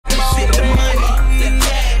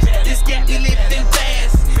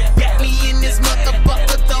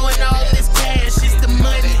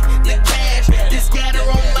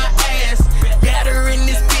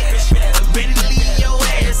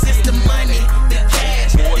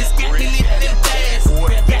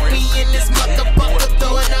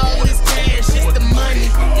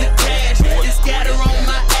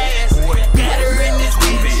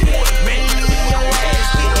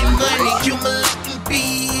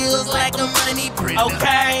feels like a money printer.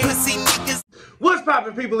 Okay. Pussy niggas. What's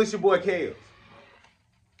poppin', people? It's your boy Kale.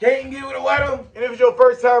 Can't get with a weather. And if it's your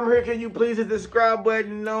first time here, can you please hit the subscribe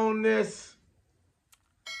button on this?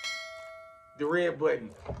 The red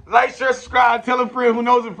button. Like, share, subscribe, tell a friend who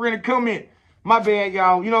knows a friend to comment. My bad,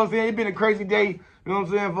 y'all. You know what I'm saying? It's been a crazy day. You know what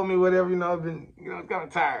I'm saying? For me, whatever. You know, I've been, kind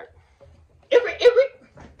of tired.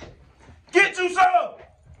 Get you some.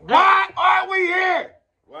 Why are we here?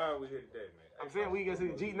 Why are we here today, man? I'm saying we can see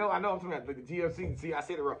the G. No, I know I'm talking about the GFC. See, I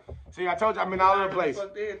said it wrong. See, I told you I've been all over the place.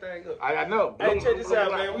 Fucked everything up. I know. Hey, check this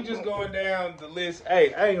out, man. We just going down the list.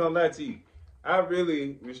 Hey, I ain't gonna lie to you. I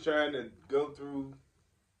really was trying to go through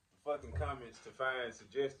fucking comments to find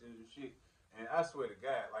suggestions and shit. And I swear to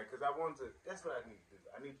God, like, cause I want to. That's what I need to do.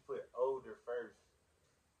 I need to put older first.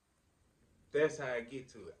 That's how I get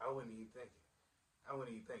to it. I wasn't even thinking.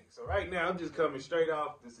 So right now, I'm just coming straight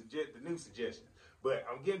off the new suggestion. But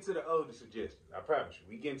I'm getting to the older suggestions. I promise you,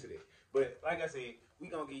 we getting to that. But like I said, we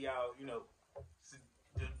gonna get y'all,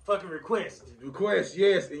 the fucking requests. Requests,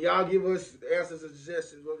 yes. And y'all give us answers and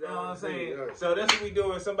suggestions. You know what I'm saying? So that's what we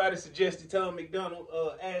doing. Somebody suggested telling MacDonald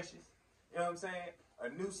ashes. You know what I'm saying? A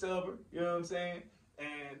new suburb. You know what I'm saying?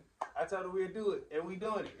 And I told her we'd do it. And we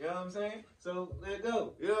doing it. You know what I'm saying? So let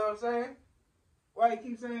go. You know what I'm saying? Why you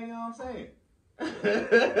keep saying, you know what I'm saying?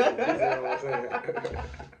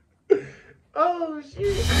 Oh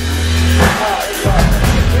shit.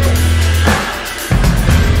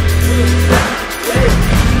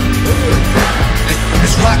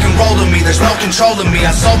 It's rock and roll to me, there's no controlling me.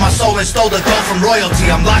 I sold my soul and stole the gold from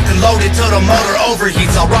royalty. I'm locked and loaded till the motor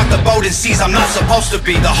overheats. I'll rock the boat in seas I'm not supposed to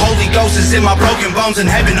be. The Holy Ghost is in my broken bones, and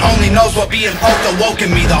heaven only knows what being poked awoke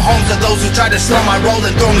in me. The homes of those who tried to slow my roll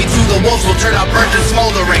and throw me to the wolves will turn out burnt and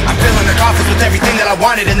smoldering. I'm filling the coffins with everything that I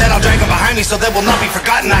wanted, and then I'll drag them behind me so they will not be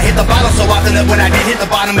forgotten. I hit the bottle so often that when I did hit the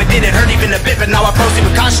bottom, it didn't hurt even a bit, but now I proceed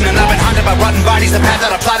with caution. And I've been haunted by rotten bodies. The path that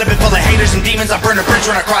I plotted been full of haters and demons. I burned a bridge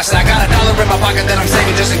when I crossed it. I got $1 in my pocket that I'm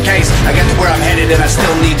saving just in case I get to where I'm headed and I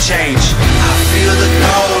still need change. I feel the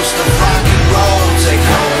ghost of rock and roll take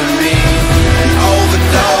hold of me. An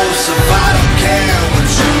overdose of I don't care what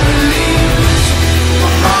you believe.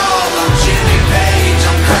 I'm all, I'm Jimmy Page,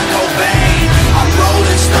 I'm Kurt Cobain, I'm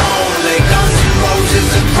Rolling Stone, lay guns and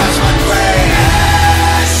roses across my grave.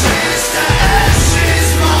 Ashes to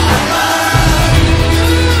ashes, mama.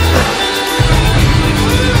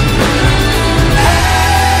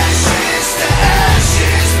 Ashes to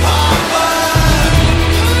ashes, mama.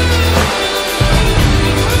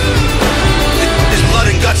 There's blood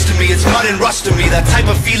and guts to me, it's mud and rust to me. That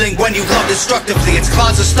type of feeling when you love destructively. Its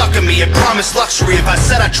claws are stuck in me, it promised luxury. If I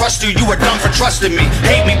said I trust you, you were dumb for trusting me.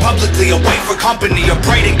 Hate me publicly or wait for company, or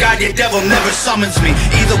pray to God your devil never summons me.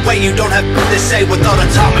 Either way, you don't have to say without a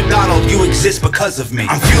Tom MacDonald. You exist because of me.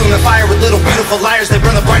 I'm fueling the fire with little beautiful liars. They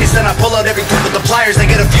burn the brightest, then I pull out every tooth with the pliers.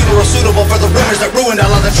 They get a funeral suitable for the rumors that ruined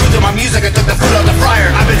all of the truth in my music. I took the food out the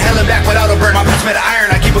fryer. I've been held back without a burn. My punch made of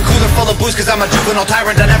iron. I keep a cooler full of booze cause I'm a juvenile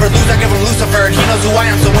tyrant. I never lose, I give him Lucifer, and he knows who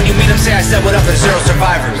I am. So when you meet him, say I said what up, there's 0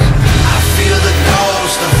 survivors. I feel the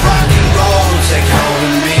ghost of rock and roll take hold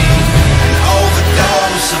of me. An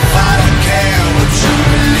overdose of I don't care what you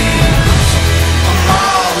believe. I'm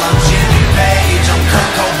all, I'm Jimmy Page, I'm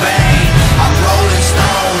Kurt Cobain, I'm Rolling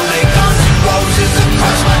Stone, lay guns and roses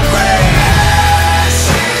across my grave.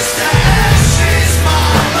 Ashes to ashes,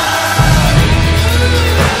 mama.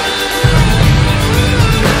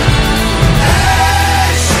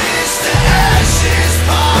 Ashes to ashes,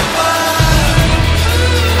 mama.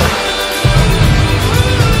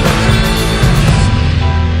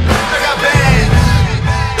 I got bands,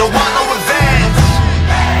 don't want no revenge.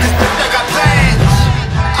 Cause I got plans,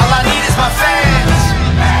 all I need is my fans.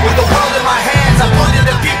 With the world in my hands, I pointed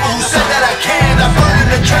at people who said that I can't. I burn in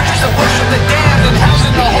the churches that worship the damned, and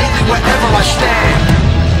housing the holy wherever I stand.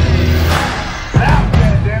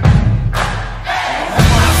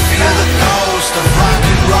 I feel the ghost of rock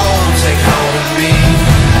and roll take hold of me.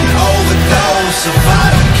 An overdose of I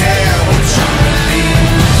don't care what you believe.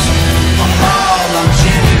 I'm all, I'm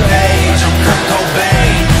Jimmy Page, I'm Kurt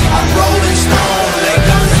Cobain, I'm Rolling Stone, lay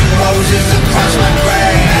guns and roses across my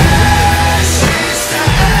grave. Ashes to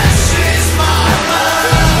ashes, mama.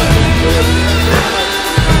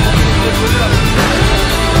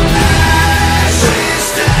 Ashes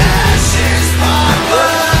to ashes, mama.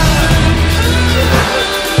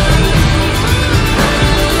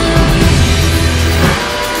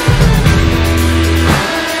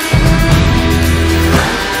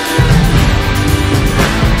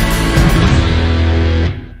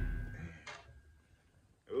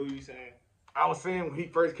 What were you saying? I was saying when he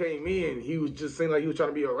first came in, he was just saying like he was trying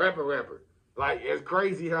to be a rapper. Like, it's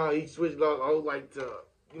crazy how he switched to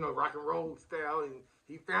rock and roll style, and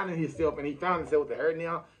he found himself with the hair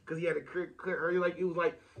now, because he had a clear hair. Like, it was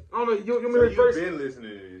like, I don't know, you remember his first? Been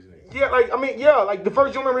listening to this nigga. Yeah, like the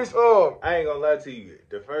first, you remember his, I ain't gonna lie to you,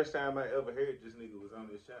 the first time I ever heard this nigga was on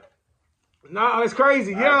this channel. Nah, that's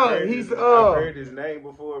crazy. Yeah, I've heard his name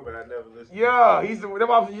before, but I never listened. Yeah, he's the.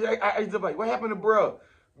 I used to be like, what happened to bruh?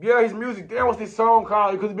 Yeah, his music. Damn, what's this song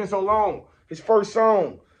called? Because it's been so long. His first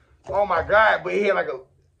song. Oh my God! But he had like a.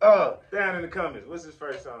 Down in the comments, what's his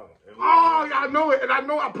first song? Oh, yeah, I know it, and I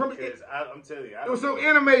know I promise it. I'm telling you, It was so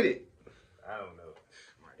animated. I don't know.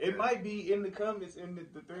 It might be in the comments in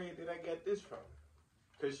the thread that I got this from.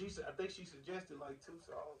 Cause I think she suggested like 2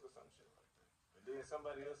 songs or some shit like that. And then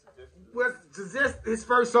somebody else suggested. Well, suggest his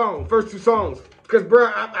first 2 songs. Cause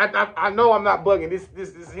bro, I know I'm not bugging.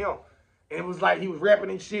 This is him. And it was like he was rapping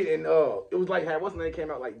and shit, and it was like what's the name came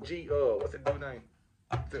out like what's the dude name?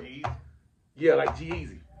 G. Yeah, like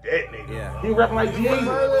G-Eazy. That nigga. Yeah. He was rapping like G-Eazy.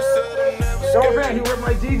 Don't say he was rapping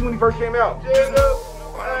like G-Eazy when he first came out.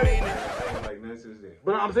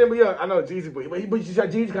 But I'm saying, I know Jeezy, but you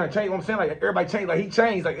said Jeezy kind of changed. What I'm saying, like everybody changed, like he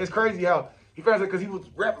changed. Like it's crazy how he found it because he was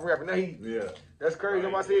rapping. Now that's crazy.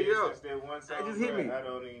 Right. I said, it just hit me. I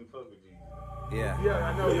don't even fuck with Jeezy. Yeah,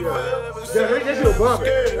 I know. That shit was bumping.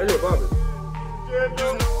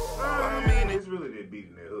 It's really that beat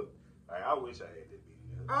in that hook. Like I wish I had that beat in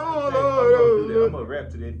that hook. Oh, I'm gonna rap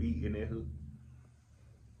to that beat in that hook.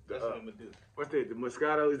 That's what I'm gonna do. What's that? The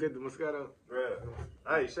Moscato? Is that the Moscato? Bruh.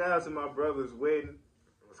 Hey, shout out to my brother's wedding.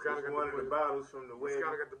 Moscato got one of the bottles from the wedding.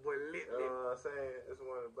 Moscato got the boy lit. You know what I'm saying? It's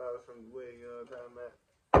one of the bottles from the wedding, you know what I'm talking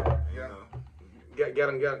about? You know.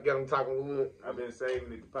 Got him talking wood. I've been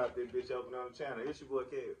saving it to pop that bitch open on the channel. It's your boy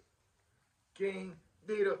Kev. King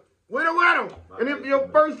Dita with him. And if your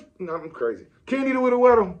first, no, I'm crazy. King Dita with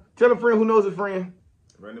him. Tell a friend who knows a friend.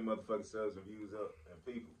 Run them motherfucking subs and views up. And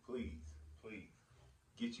people, please,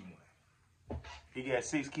 get you one. He got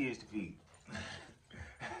 6 kids to feed.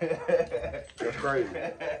 That's crazy.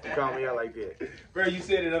 You call me out like that. Bro, you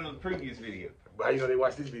said it on the previous video. But how you know they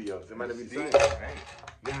watch these videos? It might not be the same.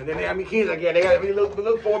 Then they have me kids like that. They got to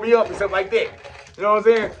look for me up and stuff like that. You know what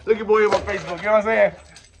I'm saying? Look your boy up on Facebook. You know what I'm saying?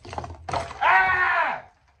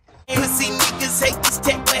 Pussy niggas hate this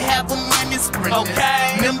tech, but have them running sprint.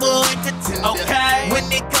 Okay. Nimble and contender. Okay. When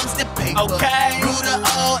it comes to paper. Okay. Root of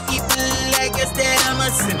all evil, I guess that I'm a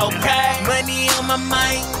sinner. Okay. Money on my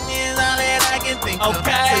mind is all that I can think of.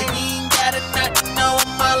 Okay. So you ain't gotta not know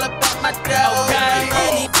I'm all about my dough. Okay.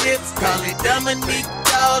 Any tips, call it Dominique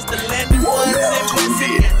Dolls, the landing ones.